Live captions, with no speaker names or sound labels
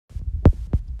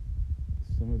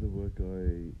some of the work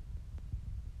I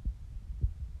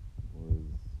was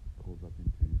called up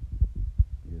into,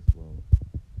 yes, well,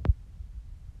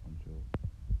 onshore,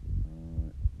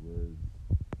 was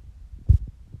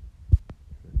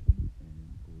tracking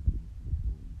and coordination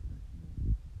for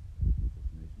international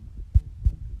assassinations of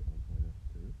wanted Al-Qaeda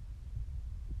terrorists,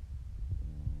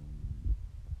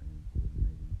 and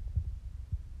coordinating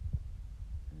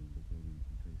and locating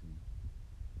and tracing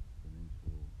the names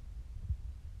for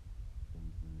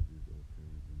funds managers of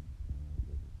terrorism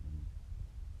that was money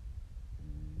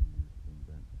and used on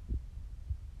that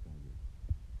target,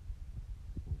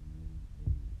 coordinating a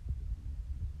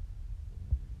assassination by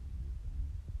US Army personnel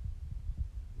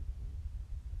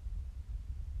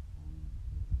on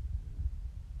relevant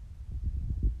terrorists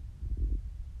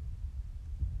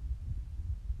and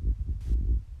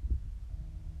operations.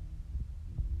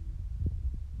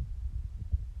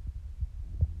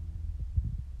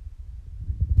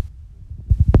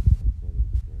 Outside of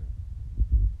Australia,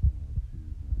 to my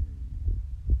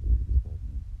business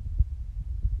partners,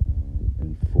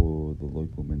 and for the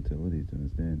local mentality to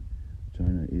understand,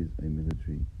 China is a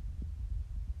military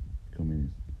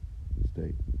communist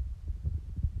state.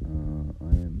 I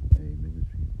am a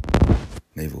military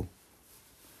naval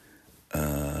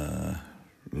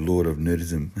lord of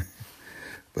nerdism,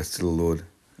 but still a lord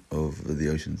of the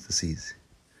oceans, the seas,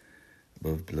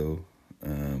 above, below.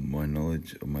 My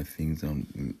knowledge of my things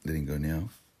I'm letting go now.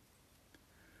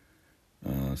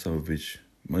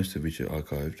 Most of which are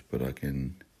archived, but I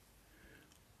can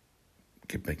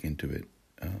get back into it,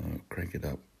 crank it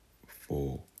up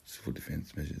for civil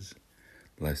defense measures,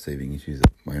 life-saving issues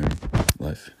of my own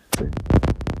life.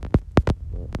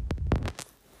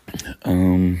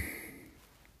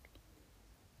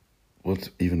 What's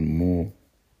even more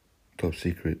top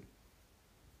secret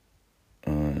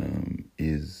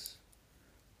is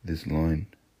this line,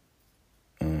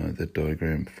 that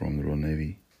diagram from the Royal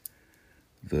Navy,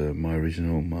 my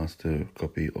original master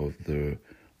copy of the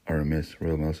RMS,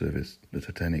 Royal Mail Service, the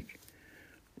Titanic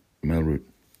mail route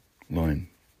line.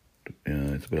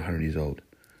 It's about 100 years old,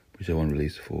 which I want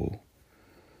released for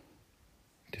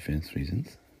defense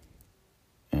reasons.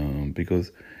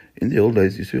 Because in the old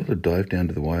days, you used to be able to dive down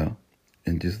to the wire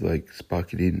and just like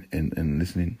spark it in and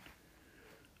listen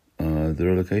in. There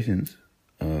are locations,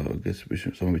 I guess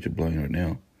some of which are blowing right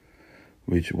now,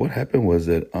 which what happened was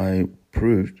that I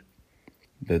proved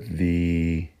that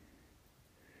the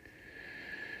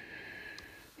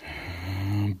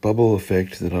bubble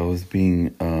effect that I was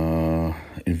being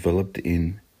enveloped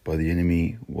in by the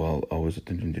enemy while I was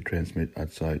attempting to transmit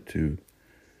outside to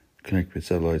connect with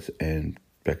satellites and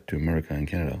back to America and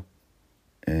Canada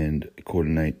and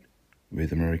coordinate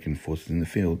with American forces in the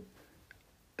field,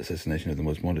 assassination of the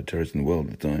most wanted terrorist in the world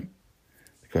at the time,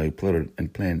 the guy who plotted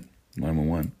and planned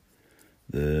 911,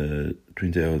 the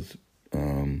Twin Towers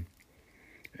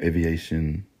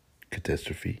aviation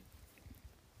catastrophe,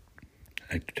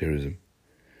 act of terrorism.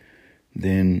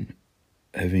 Then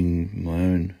having my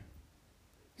own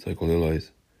so-called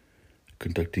allies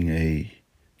conducting a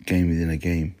game within a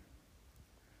game,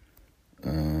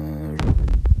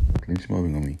 lynch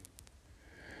mobbing on me.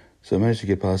 So I managed to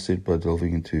get past it by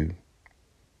delving into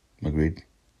my grid,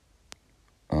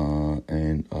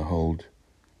 and I hold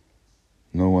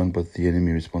no one but the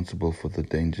enemy responsible for the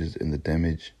dangers and the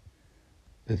damage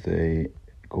that they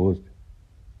caused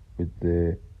with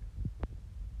their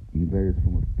latest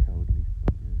form of cowardly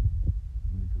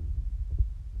militarism.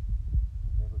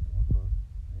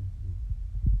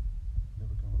 I've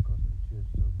never come across a church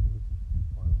so militant and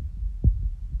violent.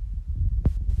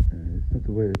 It's not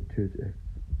the way a church acts.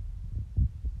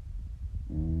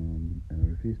 And I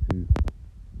refuse to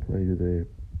play to their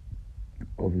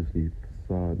obviously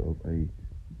facade of a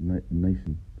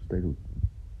nation, statehood.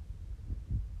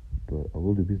 But I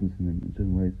will do business in them in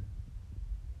certain ways,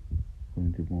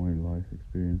 according to my life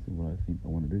experience and what I think I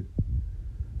want to do,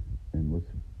 and what's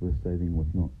worth saving,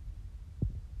 what's not.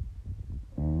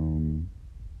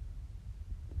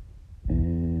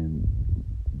 And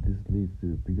this leads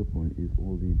to a bigger point: is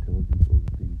all the intelligence, all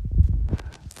the things.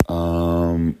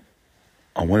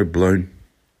 I want it blown.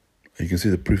 You can see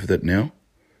the proof of that now.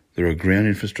 There are ground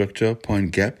infrastructure, Pine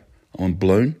Gap. I want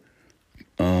blown.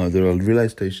 There are relay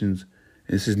stations.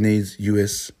 This needs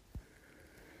US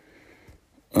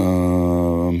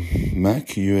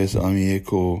MAC, US Army Air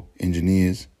Corps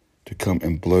engineers to come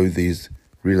and blow these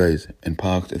relays and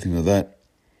parks and things like that,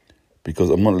 because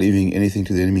I'm not leaving anything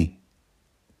to the enemy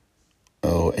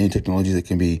or any technology that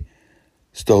can be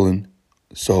stolen,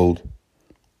 sold,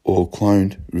 or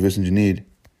cloned, reverse engineered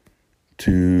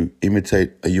to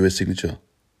imitate a US signature,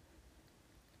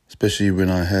 especially when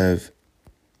I have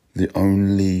the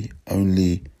only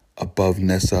above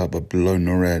NASA but below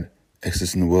NORAD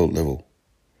exists in the world level,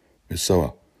 with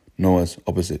SOA, NOAA's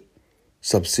opposite,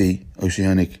 subsea,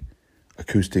 oceanic,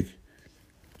 acoustic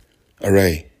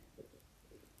array.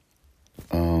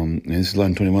 And this is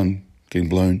line 21 getting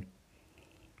blown.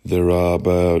 There's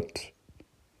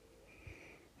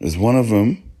one of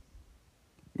them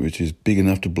which is big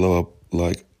enough to blow up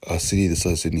like a city the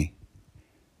size of Sydney,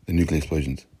 the nuclear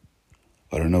explosions.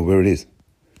 I don't know where it is,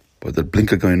 but the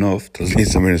blinker going off tells me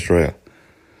somewhere in Australia.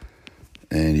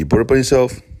 And you brought it by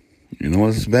yourself. You know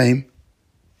what's his aim?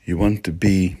 You want to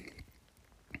be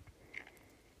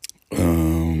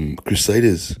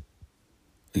crusaders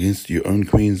against your own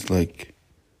queens, like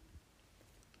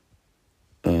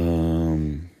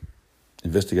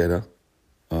investigator,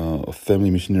 a family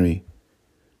missionary,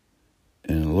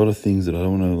 and a lot of things that I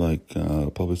don't want to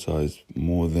publicize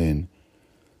more than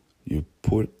you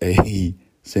put a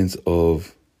sense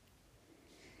of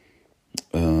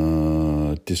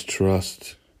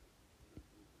distrust,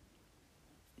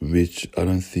 which I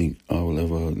don't think I will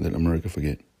ever let America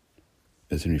forget.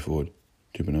 As Henry Ford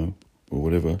 2.0 or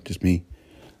whatever, just me,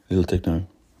 little techno.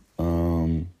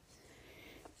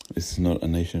 This is not a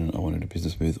nation I want to do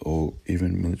business with or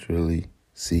even militarily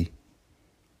see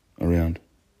around,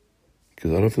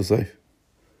 because I don't feel safe,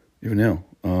 even now.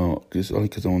 It's only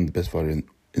because I'm the best fighter in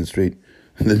the street,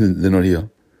 and they're not here.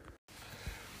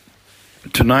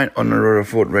 Tonight on Aurora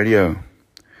Fort Radio,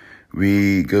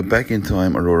 we go back in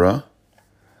time, Aurora,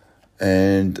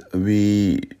 and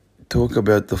we talk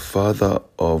about the father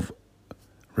of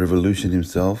revolution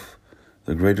himself,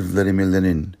 the great Vladimir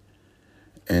Lenin,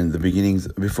 and the beginnings.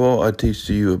 Before I teach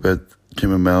to you about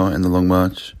Chairman Mao and the Long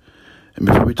March, and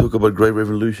before we talk about great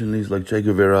revolutionaries like Che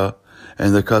Guevara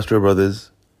and the Castro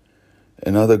brothers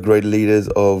and other great leaders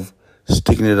of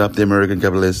sticking it up the American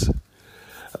capitalists,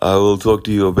 I will talk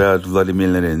to you about Vladimir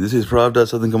Lenin. This is Pravda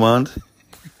Southern Command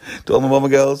to all my mama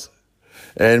girls,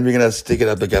 and we're going to stick it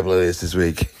up the capitalists this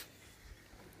week.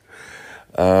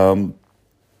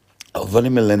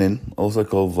 Vladimir Lenin, also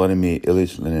called Vladimir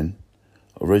Ilyich Lenin,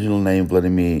 original name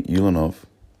Vladimir Ulyanov,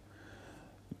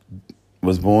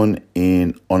 was born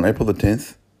on April the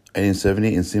 10th,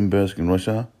 1870 in Simbirsk in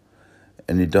Russia,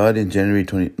 and he died in January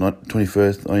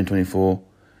 21st, 1924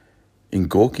 in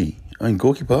Gorky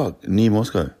Park, near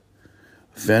Moscow.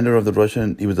 He was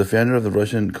the founder of the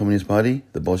Russian Communist Party,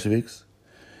 the Bolsheviks,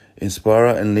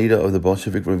 inspirer and leader of the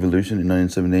Bolshevik Revolution in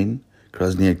 1917,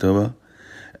 Krasny October,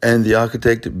 and the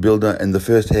architect, builder, and the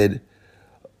first head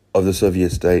of the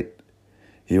Soviet state.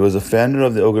 He was a founder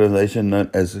of the organization known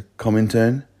as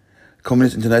Comintern,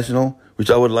 Communist International, which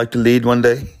I would like to lead one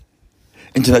day,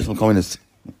 International Communist,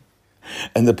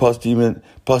 and the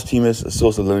posthumous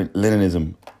source of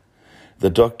Leninism. The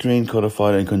doctrine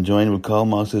codified and conjoined with Karl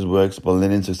Marx's works by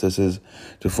Lenin's successors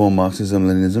to form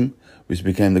Marxism-Leninism, which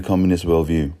became the communist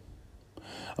worldview.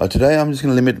 Today I'm just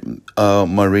going to limit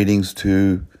my readings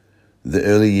to the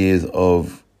early years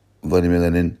of Vladimir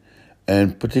Lenin,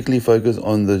 and particularly focus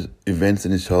on the events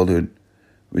in his childhood,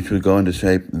 which would go on to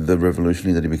shape the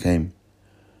revolutionary that he became.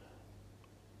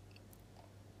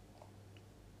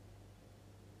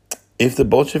 If the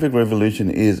Bolshevik Revolution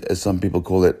is, as some people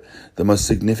call it, the most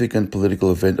significant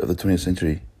political event of the 20th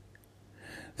century,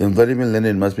 then Vladimir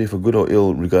Lenin must be, for good or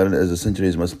ill, regarded as the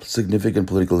century's most significant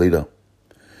political leader.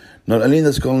 Not only in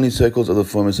the scholarly circles of the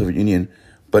former Soviet Union,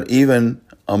 but even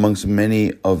amongst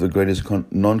many of the greatest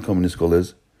non-communist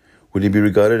scholars, would he be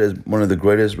regarded as one of the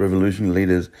greatest revolutionary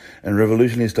leaders and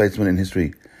revolutionary statesmen in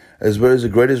history, as well as the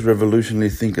greatest revolutionary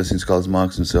thinker since Karl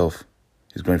Marx himself,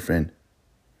 his great friend.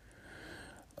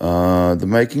 The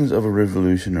makings of a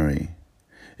revolutionary.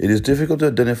 It is difficult to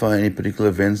identify any particular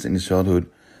events in his childhood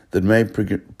that may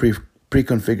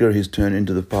preconfigure his turn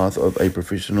into the path of a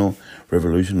professional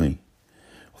revolutionary.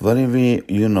 Vladimir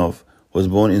Ulyanov was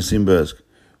born in Simbirsk,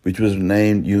 which was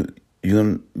named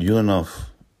Ulyanov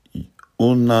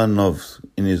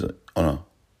in his honor.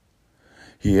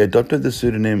 He adopted the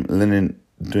pseudonym Lenin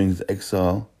during his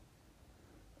exile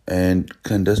and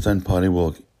clandestine party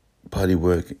work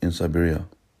in Siberia.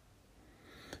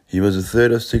 He was the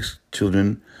third of 6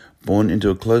 children born into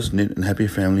a close-knit and happy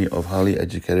family of highly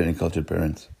educated and cultured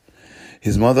parents.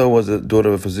 His mother was the daughter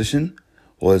of a physician,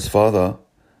 while his father,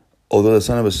 although the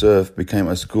son of a serf, became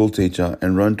a school teacher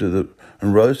and rose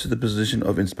to the position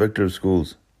of inspector of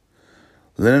schools.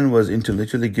 Lenin was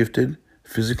intellectually gifted,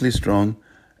 physically strong,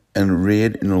 and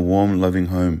reared in a warm, loving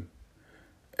home,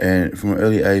 and from an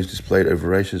early age displayed a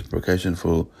voracious passion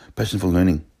for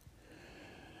learning.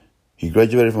 He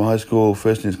graduated from high school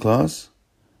first in his class.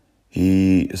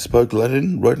 He spoke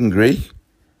Latin, wrote in Greek,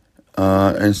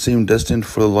 and seemed destined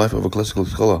for the life of a classical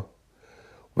scholar.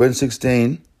 When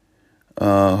 16,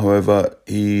 however,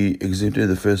 he exhibited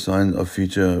the first signs of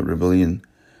future rebellion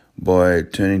by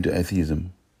turning to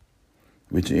atheism,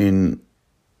 which in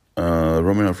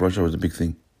Romanov Russia was a big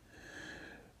thing.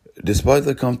 Despite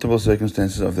the comfortable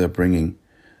circumstances of their upbringing,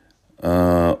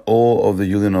 all of the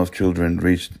Ulyanov children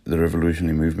reached the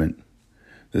revolutionary movement.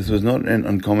 This was not an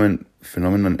uncommon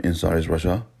phenomenon in Tsarist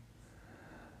Russia,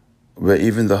 where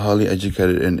even the highly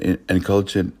educated and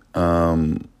cultured,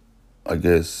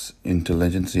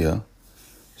 intelligentsia,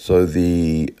 so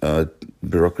the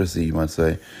bureaucracy, you might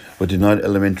say, were denied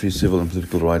elementary civil and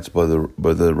political rights by the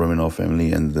Romanov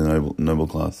family and the noble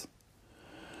class.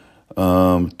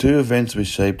 Two events which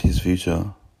shaped his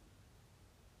future,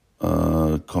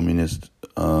 communist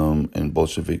and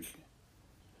Bolshevik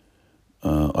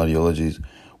ideologies,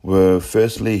 were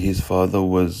firstly his father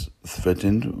was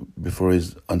threatened before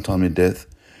his untimely death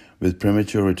with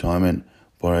premature retirement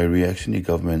by a reactionary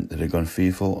government that had gone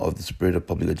fearful of the spread of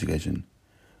public education.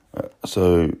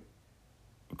 So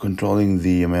controlling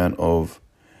the amount of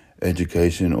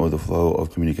education or the flow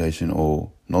of communication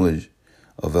or knowledge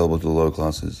available to the lower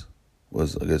classes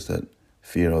was, I guess, that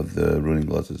fear of the ruling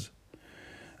classes.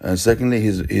 And secondly,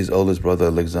 his oldest brother,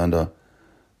 Alexander,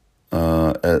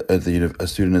 a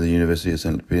student at the University of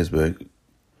St. Petersburg,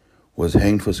 was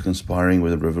hanged for conspiring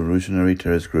with a revolutionary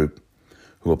terrorist group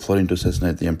who were plotting to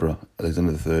assassinate the emperor,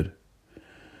 Alexander III.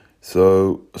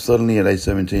 So suddenly at age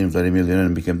 17, Vladimir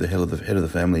Lenin became the head of the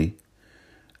family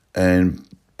and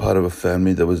part of a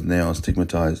family that was now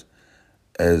stigmatized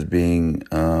as being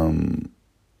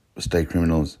state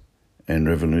criminals and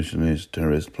revolutionary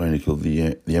terrorists planning to kill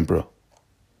the emperor.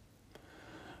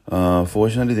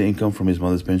 Fortunately, the income from his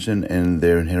mother's pension and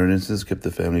their inheritances kept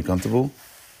the family comfortable,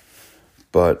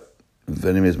 but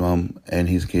Vladimir's mom and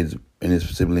his kids and his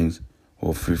siblings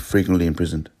were frequently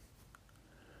imprisoned.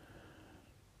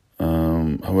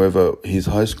 However, his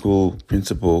high school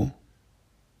principal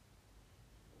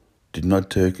did not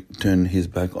turn his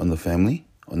back on the family,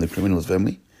 on the criminal's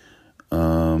family,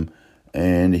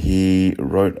 and he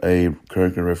wrote a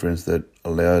character reference that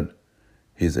allowed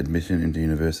his admission into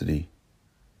university.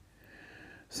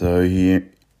 So he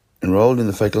enrolled in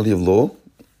the Faculty of Law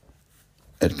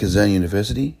at Kazan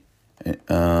University,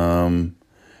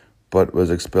 but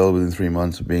was expelled within 3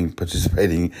 months of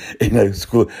participating in a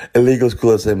legal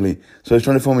school assembly. So he's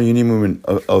trying to form a union movement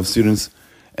of students,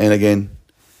 and again,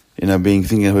 being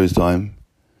thinking of his time,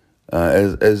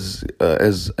 as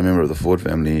a member of the Ford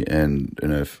family, and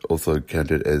also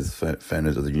counted as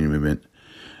founders of the union movement.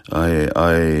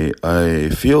 I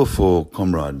feel for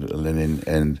Comrade Lenin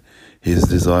and his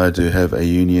desire to have a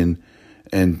union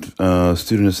and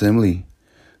student assembly.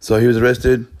 So he was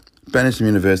arrested, banished from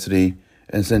university,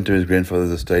 and sent to his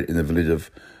grandfather's estate in the village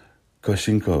of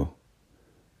Koshinko,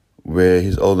 where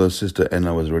his older sister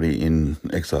Anna was already in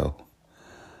exile.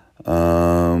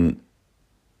 So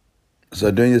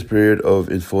during this period of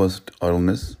enforced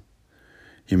idleness,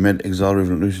 he met exiled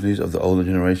revolutionaries of the older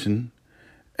generation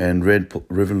and read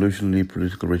revolutionary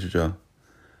political literature,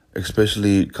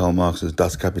 especially Karl Marx's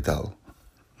Das Kapital.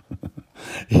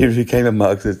 He became a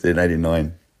Marxist in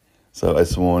 1989, so a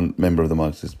sworn member of the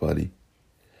Marxist Party.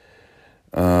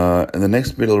 And the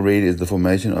next bit I'll read is the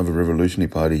formation of a revolutionary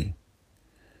party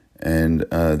and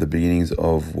the beginnings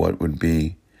of what would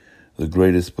be the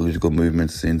greatest political movement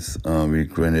since we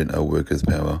granted our workers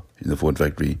power in the Ford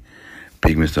factory.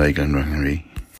 Big mistake, unfortunately.